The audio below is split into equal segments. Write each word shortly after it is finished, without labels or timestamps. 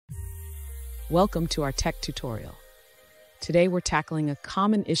Welcome to our tech tutorial. Today we're tackling a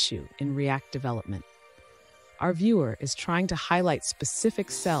common issue in React development. Our viewer is trying to highlight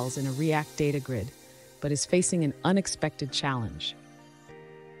specific cells in a React data grid, but is facing an unexpected challenge.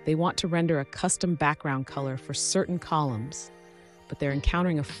 They want to render a custom background color for certain columns, but they're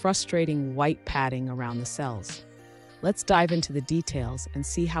encountering a frustrating white padding around the cells. Let's dive into the details and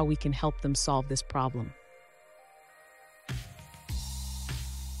see how we can help them solve this problem.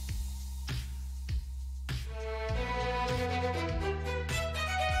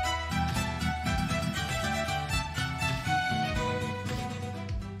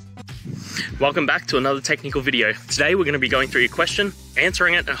 Welcome back to another technical video. Today we're going to be going through your question,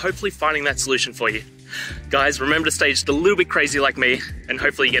 answering it, and hopefully finding that solution for you. Guys, remember to stay just a little bit crazy like me, and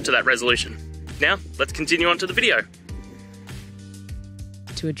hopefully you get to that resolution. Now, let's continue on to the video.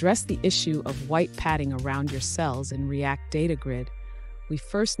 To address the issue of white padding around your cells in React Data Grid, we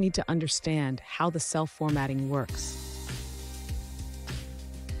first need to understand how the cell formatting works.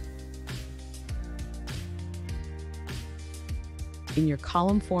 In your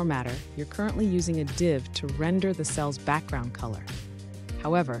column formatter, you're currently using a div to render the cell's background color.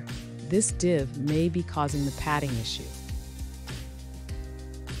 However, this div may be causing the padding issue.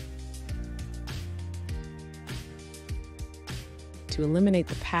 To eliminate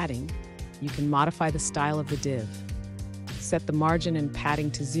the padding, you can modify the style of the div. Set the margin and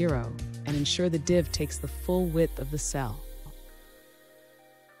padding to 0 and ensure the div takes the full width of the cell.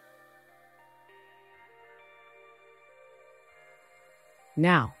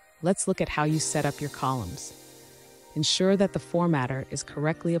 Now, let's look at how you set up your columns. Ensure that the formatter is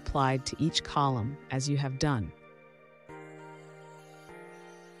correctly applied to each column as you have done.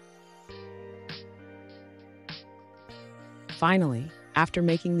 Finally, after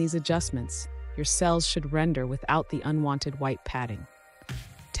making these adjustments, your cells should render without the unwanted white padding.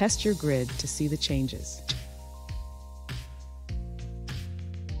 Test your grid to see the changes.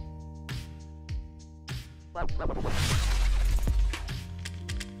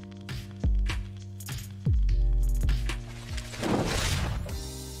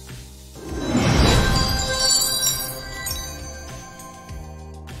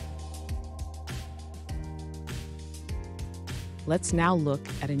 Let's now look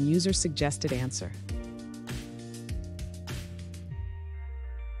at a user-suggested answer.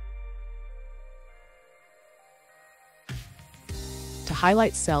 To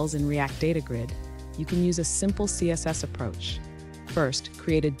highlight cells in React Data Grid, you can use a simple CSS approach. First,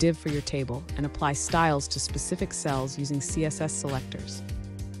 create a div for your table and apply styles to specific cells using CSS selectors.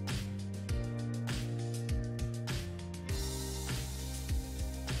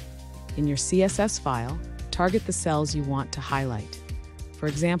 In your CSS file, target the cells you want to highlight. For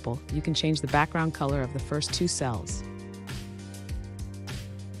example, you can change the background color of the first 2 cells.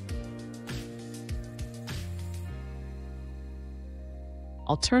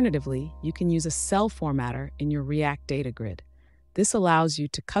 Alternatively, you can use a cell formatter in your React Data Grid. This allows you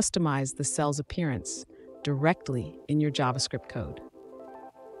to customize the cell's appearance directly in your JavaScript code.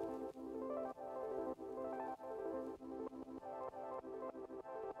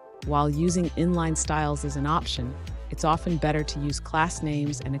 While using inline styles is an option, it's often better to use class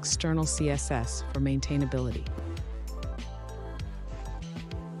names and external CSS for maintainability.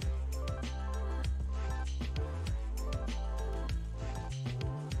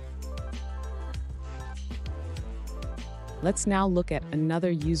 Let's now look at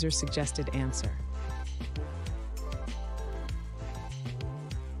another user-suggested answer.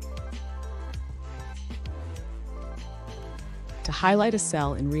 To highlight a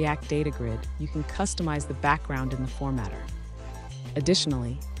cell in React Data Grid, you can customize the background in the formatter.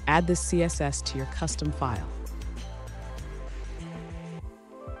 Additionally, add this CSS to your custom file.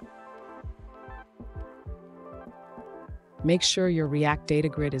 Make sure your React Data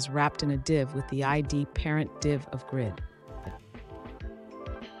Grid is wrapped in a div with the ID parent div of grid.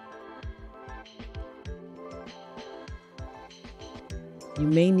 You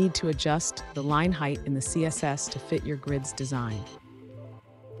may need to adjust the line height in the CSS to fit your grid's design.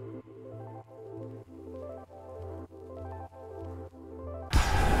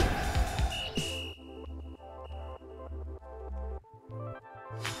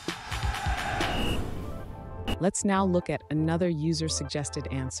 Let's now look at another user-suggested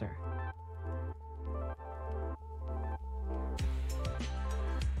answer.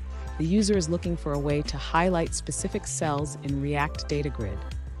 The user is looking for a way to highlight specific cells in React Data Grid,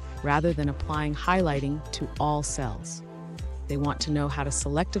 rather than applying highlighting to all cells. They want to know how to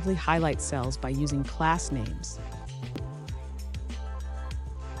selectively highlight cells by using class names.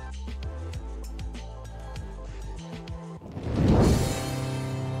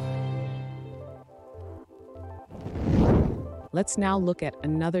 Let's now look at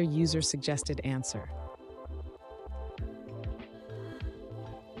another user-suggested answer.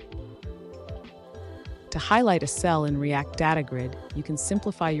 To highlight a cell in React Data Grid, you can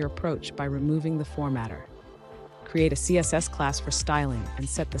simplify your approach by removing the formatter. Create a CSS class for styling and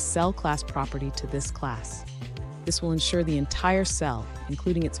set the cell class property to this class. This will ensure the entire cell,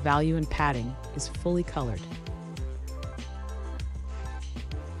 including its value and padding, is fully colored.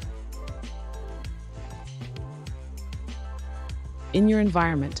 In your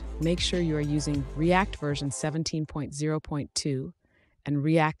environment, make sure you are using React version 17.0.2 and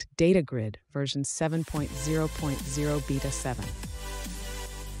React Data Grid version 7.0.0 Beta 7.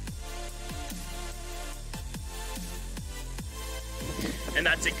 And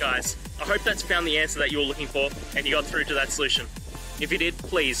that's it, guys. I hope that's found the answer that you were looking for and you got through to that solution. If you did,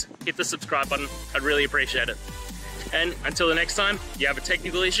 please hit the subscribe button. I'd really appreciate it. And until the next time you have a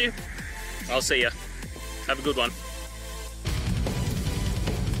technical issue, I'll see ya. Have a good one.